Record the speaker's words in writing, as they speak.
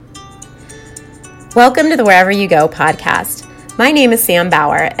Welcome to the Wherever You Go podcast. My name is Sam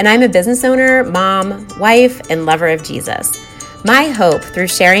Bauer, and I'm a business owner, mom, wife, and lover of Jesus. My hope through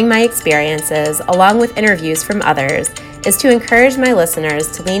sharing my experiences, along with interviews from others, is to encourage my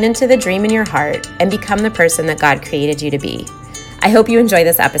listeners to lean into the dream in your heart and become the person that God created you to be. I hope you enjoy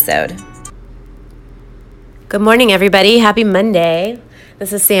this episode. Good morning, everybody. Happy Monday.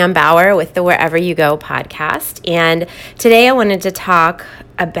 This is Sam Bauer with the Wherever You Go podcast, and today I wanted to talk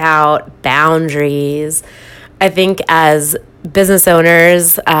about boundaries. I think as business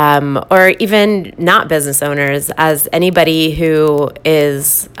owners, or even not business owners, as anybody who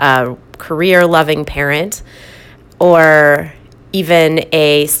is a career-loving parent, or even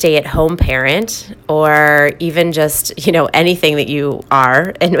a stay-at-home parent, or even just, anything that you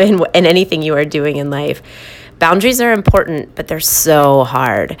are and anything you are doing in life, boundaries are important, but they're so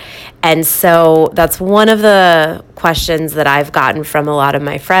hard. And so that's one of the questions that I've gotten from a lot of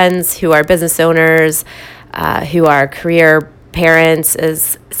my friends who are business owners, who are career parents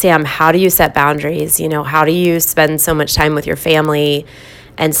is, Sam, how do you set boundaries? How do you spend so much time with your family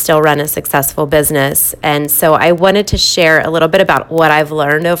and still run a successful business? And so I wanted to share a little bit about what I've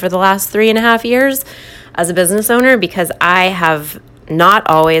learned over the last 3.5 years as a business owner, because I have not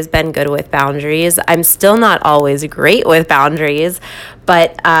always been good with boundaries. I'm still not always great with boundaries,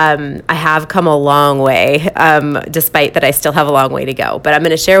 but I have come a long way, despite that I still have a long way to go. But I'm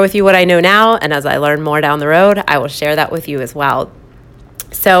going to share with you what I know now, and as I learn more down the road, I will share that with you as well.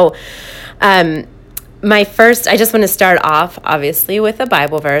 So I just want to start off, obviously, with a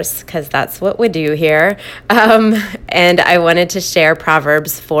Bible verse, because that's what we do here. And I wanted to share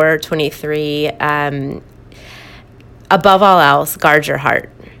Proverbs 4:23. Above all else, guard your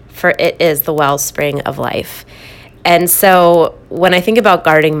heart, for it is the wellspring of life. And so when I think about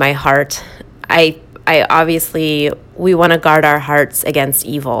guarding my heart, I obviously, we want to guard our hearts against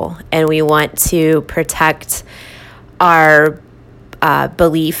evil, and we want to protect our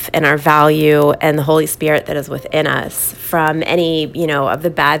belief and our value and the Holy Spirit that is within us from any, of the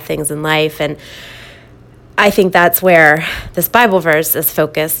bad things in life. And I think that's where this Bible verse is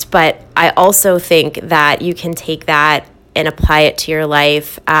focused, but I also think that you can take that and apply it to your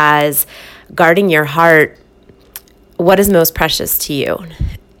life as guarding your heart. What is most precious to you?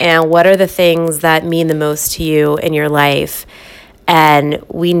 And what are the things that mean the most to you in your life? And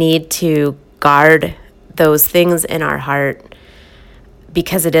we need to guard those things in our heart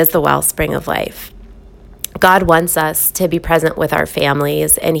because it is the wellspring of life. God wants us to be present with our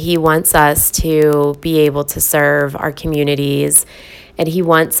families, and He wants us to be able to serve our communities, and He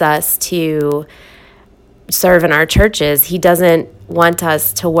wants us to serve in our churches. He doesn't want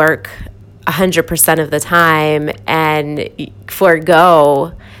us to work 100% of the time and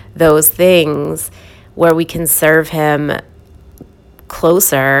forego those things where we can serve Him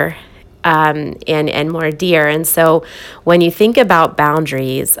closer and more dear. And so when you think about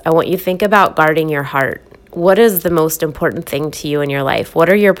boundaries, I want you to think about guarding your heart. What is the most important thing to you in your life? What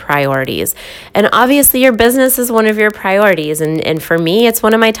are your priorities? And obviously your business is one of your priorities. And for me, it's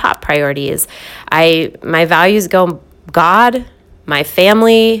one of my top priorities. My values go God, my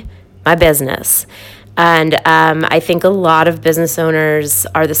family, my business. And I think a lot of business owners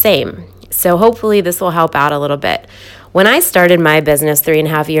are the same. So hopefully this will help out a little bit. When I started my business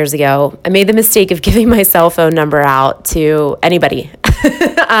 3.5 years ago, I made the mistake of giving my cell phone number out to anybody.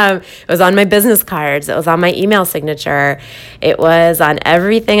 It was on my business cards. It was on my email signature. It was on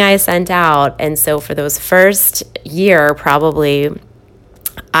everything I sent out. And so for those first year, probably,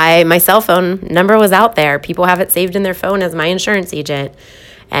 my cell phone number was out there. People have it saved in their phone as my insurance agent,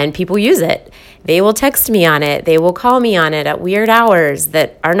 and people use it. They will text me on it. They will call me on it at weird hours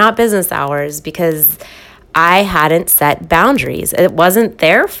that are not business hours because I hadn't set boundaries. It wasn't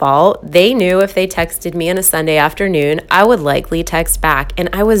their fault. They knew if they texted me on a Sunday afternoon, I would likely text back. And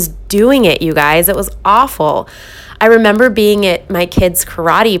I was doing it, you guys. It was awful. I remember being at my kids'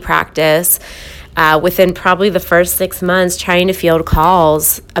 karate practice within probably the first 6 months trying to field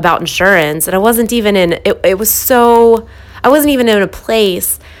calls about insurance. And I wasn't even in a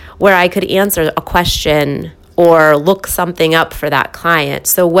place where I could answer a question or look something up for that client.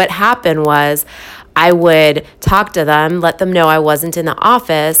 So what happened was I would talk to them, let them know I wasn't in the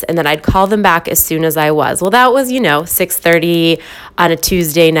office, and then I'd call them back as soon as I was. Well, that was, 6:30 on a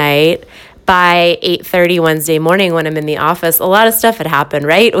Tuesday night. By 8:30 Wednesday morning when I'm in the office, a lot of stuff had happened,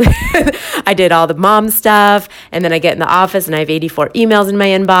 right? I did all the mom stuff, and then I get in the office and I have 84 emails in my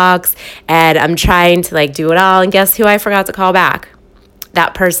inbox, and I'm trying to do it all, and guess who I forgot to call back?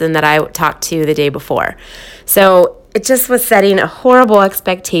 That person that I talked to the day before. So it just was setting a horrible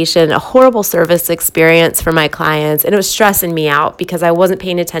expectation, a horrible service experience for my clients. And it was stressing me out because I wasn't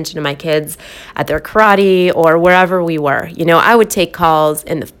paying attention to my kids at their karate or wherever we were. I would take calls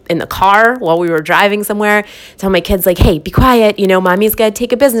in the car while we were driving somewhere, tell my kids like, hey, be quiet, mommy's got to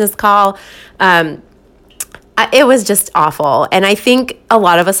take a business call. It was just awful. And I think a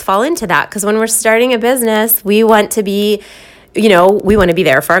lot of us fall into that because when we're starting a business, we want to be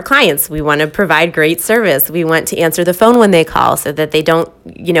there for our clients. We want to provide great service. We want to answer the phone when they call so that they don't,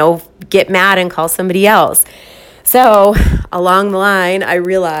 get mad and call somebody else. So along the line, I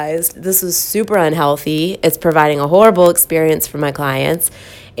realized this was super unhealthy. It's providing a horrible experience for my clients,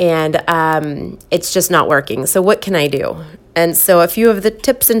 and it's just not working. So what can I do? And so a few of the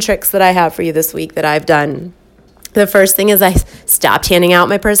tips and tricks that I have for you this week that I've done. The first thing is I stopped handing out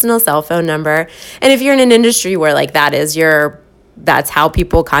my personal cell phone number. And if you're in an industry where like that's how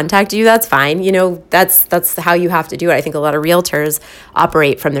people contact you, that's fine. That's how you have to do it. I think a lot of realtors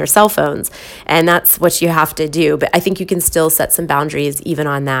operate from their cell phones, and that's what you have to do. But I think you can still set some boundaries even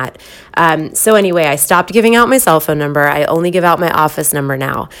on that. So anyway, I stopped giving out my cell phone number. I only give out my office number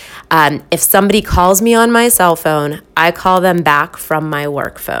now. If somebody calls me on my cell phone, I call them back from my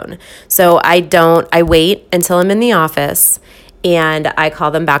work phone. So I wait until I'm in the office and I call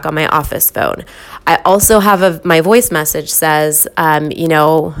them back on my office phone. I also have my voice message says,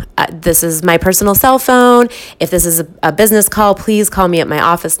 this is my personal cell phone. If this is a business call, please call me at my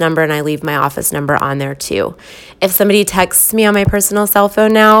office number, and I leave my office number on there too. If somebody texts me on my personal cell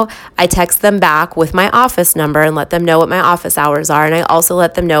phone now, I text them back with my office number and let them know what my office hours are. And I also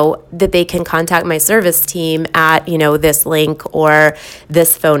let them know that they can contact my service team at, this link or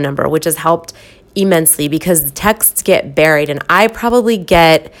this phone number, which has helped immensely because the texts get buried, and I probably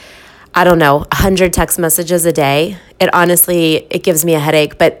get 100 text messages a day. It gives me a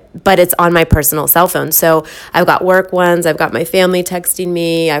headache, but it's on my personal cell phone. So I've got work ones, I've got my family texting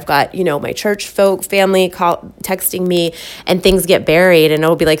me, I've got, my church family texting me, and things get buried, and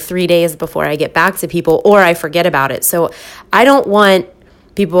it'll be like 3 days before I get back to people or I forget about it. So I don't want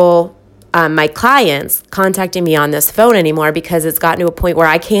people, my clients, contacting me on this phone anymore because it's gotten to a point where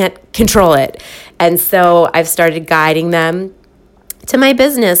I can't control it. And so I've started guiding them to my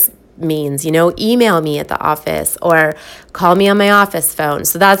business means, email me at the office or call me on my office phone.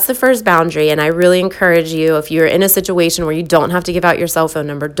 So that's the first boundary. And I really encourage you, if you're in a situation where you don't have to give out your cell phone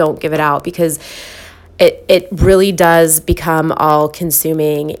number, don't give it out because it really does become all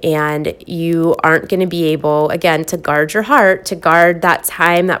consuming, and you aren't going to be able, again, to guard your heart, to guard that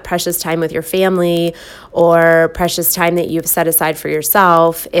time, that precious time with your family or precious time that you've set aside for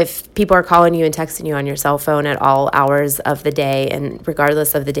yourself if people are calling you and texting you on your cell phone at all hours of the day and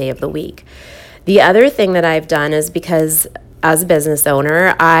regardless of the day of the week. The other thing that I've done is because as a business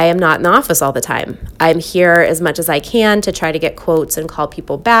owner, I am not in the office all the time. I'm here as much as I can to try to get quotes and call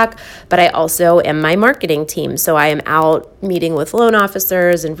people back, but I also am my marketing team. So I am out meeting with loan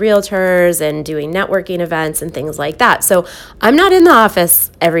officers and realtors and doing networking events and things like that. So I'm not in the office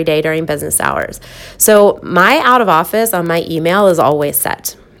every day during business hours. So my out of office on my email is always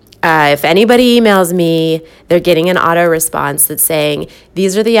set. If anybody emails me, they're getting an auto response that's saying,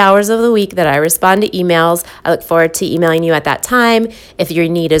 these are the hours of the week that I respond to emails. I look forward to emailing you at that time. If your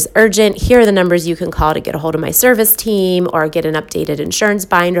need is urgent, here are the numbers you can call to get a hold of my service team or get an updated insurance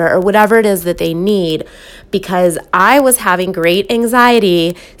binder or whatever it is that they need. Because I was having great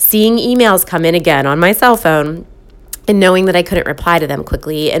anxiety seeing emails come in again on my cell phone and knowing that I couldn't reply to them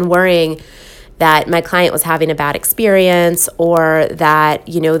quickly and worrying that my client was having a bad experience or that,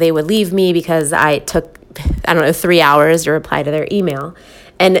 they would leave me because I took, 3 hours to reply to their email.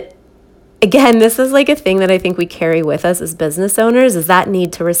 And again, this is like a thing that I think we carry with us as business owners is that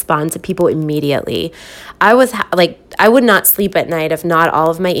need to respond to people immediately. I would not sleep at night if not all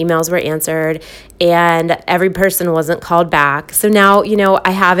of my emails were answered and every person wasn't called back. So now,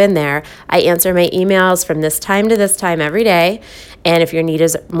 I have in there, I answer my emails from this time to this time every day. And if your need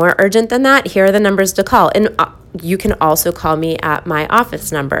is more urgent than that, here are the numbers to call. And you can also call me at my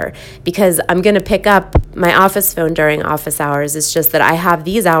office number because I'm going to pick up my office phone during office hours. It's just that I have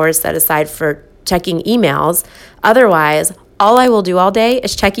these hours set aside for checking emails. Otherwise, all I will do all day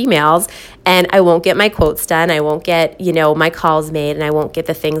is check emails and I won't get my quotes done. I won't get, my calls made and I won't get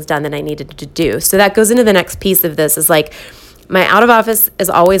the things done that I needed to do. So that goes into the next piece of this is like, my out of office is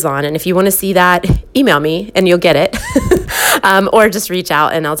always on. And if you want to see that, email me and you'll get it. Or just reach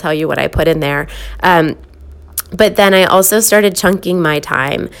out and I'll tell you what I put in there. But then I also started chunking my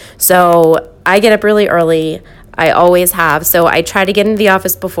time. So I get up really early. I always have. So I try to get into the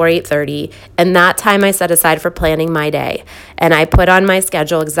office before 8:30, and that time I set aside for planning my day. And I put on my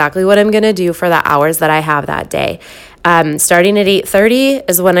schedule exactly what I'm going to do for the hours that I have that day. Starting at 8:30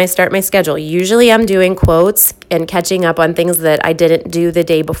 is when I start my schedule. Usually I'm doing quotes and catching up on things that I didn't do the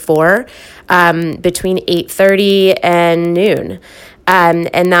day before, between 8:30 and noon.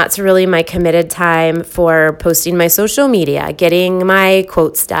 And that's really my committed time for posting my social media, getting my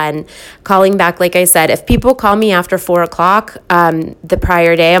quotes done, calling back. Like I said, if people call me after 4 o'clock the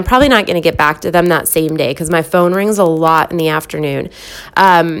prior day, I'm probably not going to get back to them that same day because my phone rings a lot in the afternoon.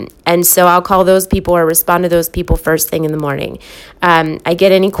 And so I'll call those people or respond to those people first thing in the morning. I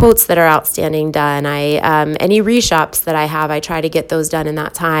get any quotes that are outstanding done. Any reshops that I have, I try to get those done in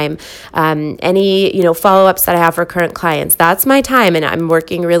that time. Any follow-ups that I have for current clients, that's my time. And I'm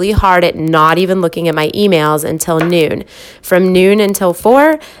working really hard at not even looking at my emails until noon. From noon until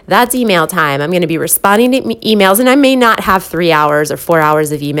 4, that's email time. I'm going to be responding to emails, and I may not have 3 hours or 4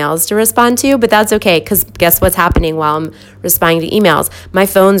 hours of emails to respond to, but that's okay because guess what's happening while I'm responding to emails? My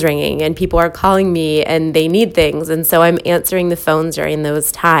phone's ringing and people are calling me and they need things, and so I'm answering the phones during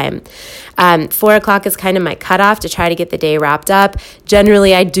those time. 4 o'clock is kind of my cutoff to try to get the day wrapped up.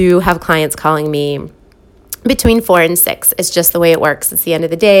 Generally, I do have clients calling me between 4 and 6. It's just the way it works. It's the end of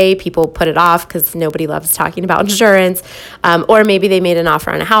the day. People put it off because nobody loves talking about insurance. Or maybe they made an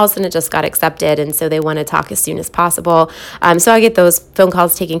offer on a house and it just got accepted, and so they want to talk as soon as possible. So I get those phone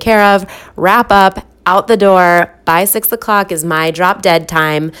calls taken care of, wrap up, out the door by 6 o'clock is my drop dead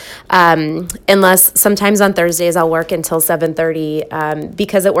time. Unless sometimes on Thursdays I'll work until 7:30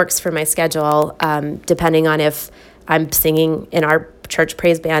 because it works for my schedule, depending on if I'm singing in our church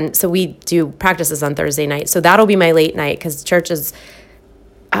praise band. So we do practices on Thursday night. So that'll be my late night because church is,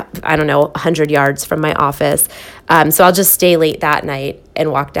 100 yards from my office. So I'll just stay late that night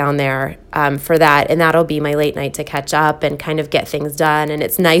and walk down there for that. And that'll be my late night to catch up and kind of get things done. And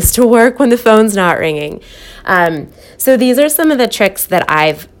it's nice to work when the phone's not ringing. So these are some of the tricks that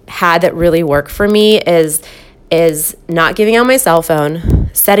I've had that really work for me is not giving out my cell phone,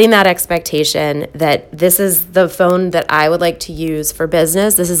 setting that expectation that this is the phone that I would like to use for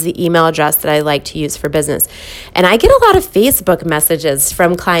business. This is the email address that I like to use for business. And I get a lot of Facebook messages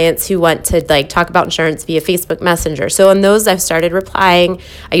from clients who want to talk about insurance via Facebook Messenger. So on those, I've started replying.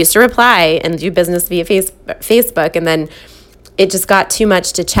 I used to reply and do business via Facebook, and then it just got too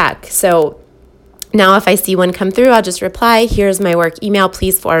much to check. So now if I see one come through, I'll just reply, here's my work email,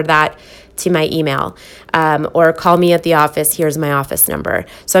 please forward that to my email, or call me at the office, here's my office number.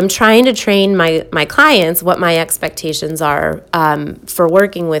 So I'm trying to train my clients what my expectations are for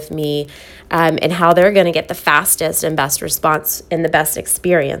working with me, and how they're going to get the fastest and best response and the best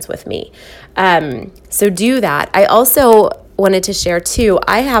experience with me. So do that. I also wanted to share too,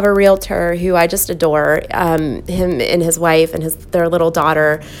 I have a realtor who I just adore, him and his wife and their little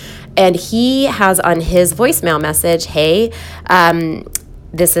daughter, and he has on his voicemail message, hey,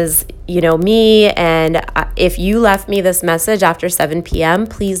 this is, me, and if you left me this message after 7 p.m.,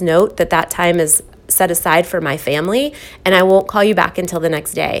 please note that time is set aside for my family, and I won't call you back until the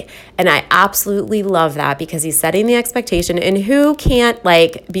next day. And I absolutely love that because he's setting the expectation, and who can't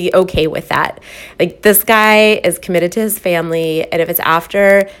be okay with that? This guy is committed to his family, and if it's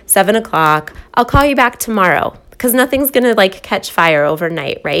after 7 o'clock, I'll call you back tomorrow because nothing's going to catch fire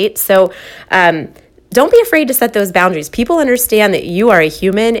overnight, right? So, don't be afraid to set those boundaries. People understand that you are a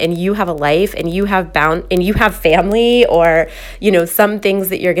human and you have a life and you have family, or, some things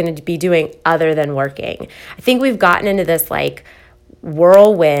that you're going to be doing other than working. I think we've gotten into this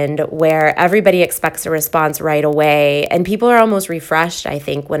whirlwind where everybody expects a response right away, and people are almost refreshed, I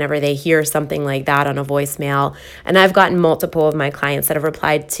think, whenever they hear something like that on a voicemail. And I've gotten multiple of my clients that have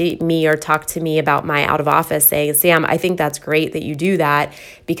replied to me or talked to me about my out of office saying, Sam, I think that's great that you do that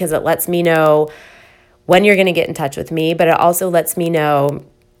because it lets me know when you're going to get in touch with me, but it also lets me know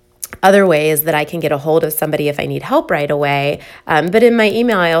other ways that I can get a hold of somebody if I need help right away. But in my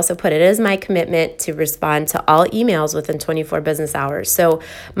email, I also put it is my commitment to respond to all emails within 24 business hours. So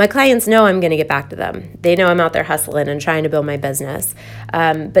my clients know I'm going to get back to them. They know I'm out there hustling and trying to build my business.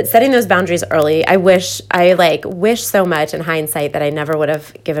 But setting those boundaries early, I wish so much in hindsight that I never would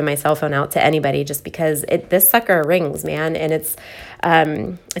have given my cell phone out to anybody, just because this sucker rings, man, and it's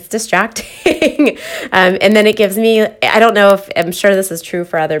distracting. And then it gives me, I don't know if, I'm sure this is true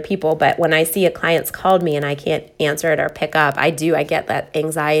for other people, but when I see a client's called me and I can't answer it or pick up, I get that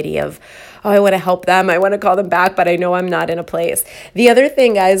anxiety of, I want to help them. I want to call them back, but I know I'm not in a place. The other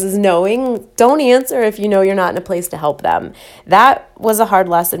thing, guys, is don't answer if you know you're not in a place to help them. That was a hard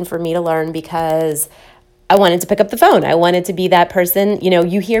lesson for me to learn because I wanted to pick up the phone. I wanted to be that person.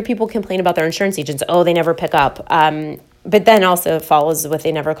 You hear people complain about their insurance agents. Oh, they never pick up. But then also it follows with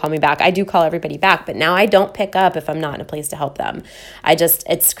they never call me back. I do call everybody back, but now I don't pick up if I'm not in a place to help them.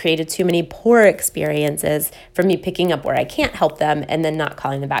 It's created too many poor experiences for me picking up where I can't help them and then not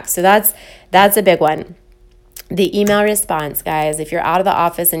calling them back. So that's a big one. The email response, guys, if you're out of the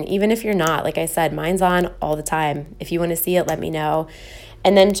office, and even if you're not, like I said, mine's on all the time. If you want to see it, let me know.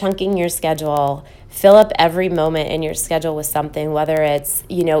 And then chunking your schedule. Fill up every moment in your schedule with something, whether it's,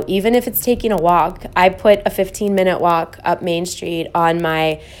 even if it's taking a walk. I put a 15-minute walk up Main Street on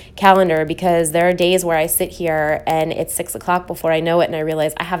my calendar because there are days where I sit here and it's 6 o'clock before I know it and I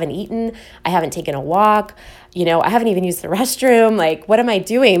realize I haven't eaten, I haven't taken a walk, I haven't even used the restroom. Like, what am I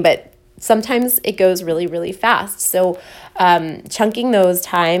doing? But sometimes it goes really, really fast. So chunking those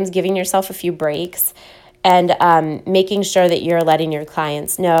times, giving yourself a few breaks, and making sure that you're letting your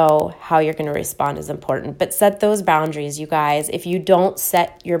clients know how you're going to respond is important. But set those boundaries, you guys. If you don't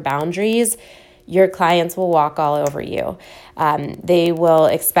set your boundaries, your clients will walk all over you. They will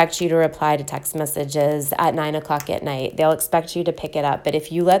expect you to reply to text messages at 9 o'clock at night. They'll expect you to pick it up. But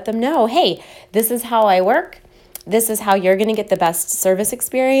if you let them know, hey, this is how I work, this is how you're going to get the best service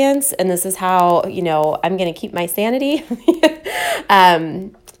experience, and this is how, I'm going to keep my sanity,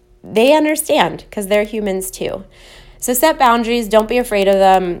 they understand because they're humans too. So set boundaries. Don't be afraid of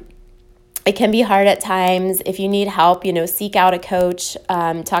them. It can be hard at times. If you need help, seek out a coach,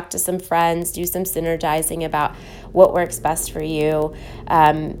 talk to some friends, do some synergizing about what works best for you.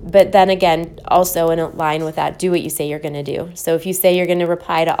 But then again, also in line with that, do what you say you're going to do. So if you say you're going to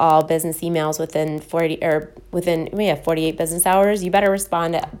reply to all business emails within 48 business hours, you better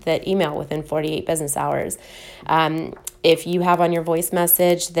respond to that email within 48 business hours. If you have on your voice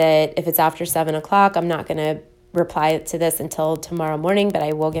message that if it's after 7 o'clock, I'm not going to reply to this until tomorrow morning, but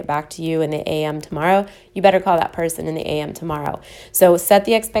I will get back to you in the AM tomorrow, you better call that person in the AM tomorrow. So set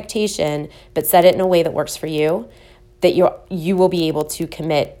the expectation, but set it in a way that works for you, that you will be able to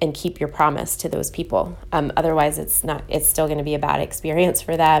commit and keep your promise to those people. Otherwise, it's still going to be a bad experience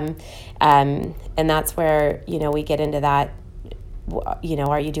for them. And that's where, we get into that,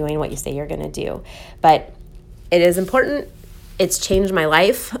 are you doing what you say you're going to do? But it is important. It's changed my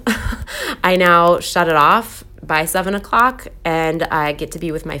life. I now shut it off by 7 o'clock and I get to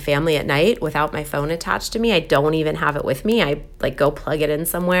be with my family at night without my phone attached to me. I don't even have it with me. I go plug it in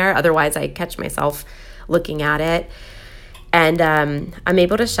somewhere. Otherwise, I catch myself looking at it. And I'm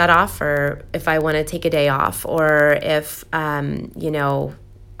able to shut off for if I want to take a day off, or if, I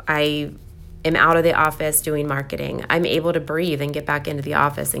am out of the office doing marketing. I'm able to breathe and get back into the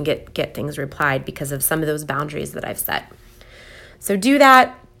office and get things replied because of some of those boundaries that I've set. So do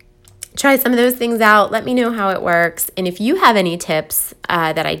that. Try some of those things out. Let me know how it works. And if you have any tips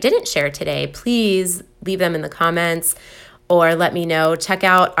that I didn't share today, please leave them in the comments or let me know. Check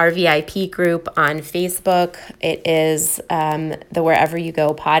out our VIP group on Facebook. It is the Wherever You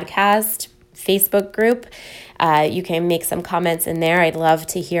Go podcast Facebook group. You can make some comments in there. I'd love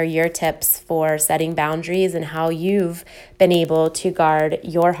to hear your tips for setting boundaries and how you've been able to guard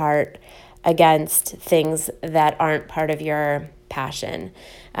your heart against things that aren't part of your passion.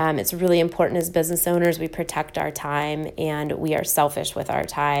 It's really important as business owners, we protect our time and we are selfish with our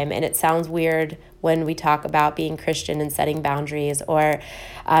time. And it sounds weird when we talk about being Christian and setting boundaries, or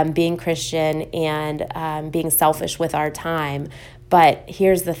being Christian and being selfish with our time. But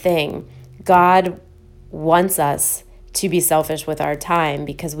here's the thing, God wants us to be selfish with our time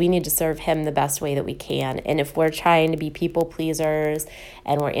because we need to serve him the best way that we can. And if we're trying to be people pleasers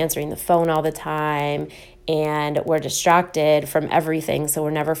and we're answering the phone all the time and we're distracted from everything, so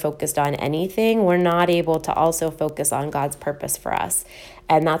we're never focused on anything, we're not able to also focus on God's purpose for us.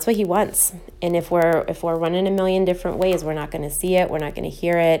 And that's what he wants. And if we're running a million different ways, we're not going to see it, we're not going to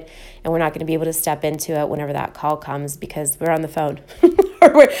hear it, and we're not going to be able to step into it whenever that call comes because we're on the phone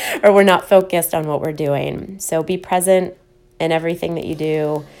or we're not focused on what we're doing. So be present in everything that you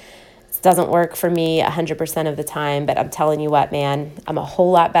do. It doesn't work for me 100% of the time, but I'm telling you what, man, I'm a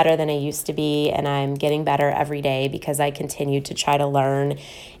whole lot better than I used to be, and I'm getting better every day because I continue to try to learn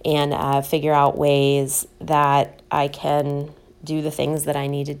and figure out ways that I can do the things that I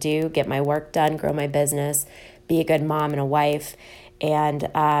need to do, get my work done, grow my business, be a good mom and a wife,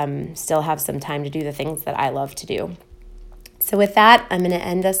 and still have some time to do the things that I love to do. So with that, I'm going to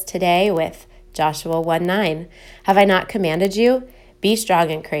end us today with Joshua 1:9. Have I not commanded you? Be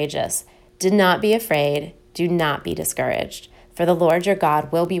strong and courageous. Do not be afraid. Do not be discouraged. For the Lord your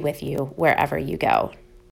God will be with you wherever you go.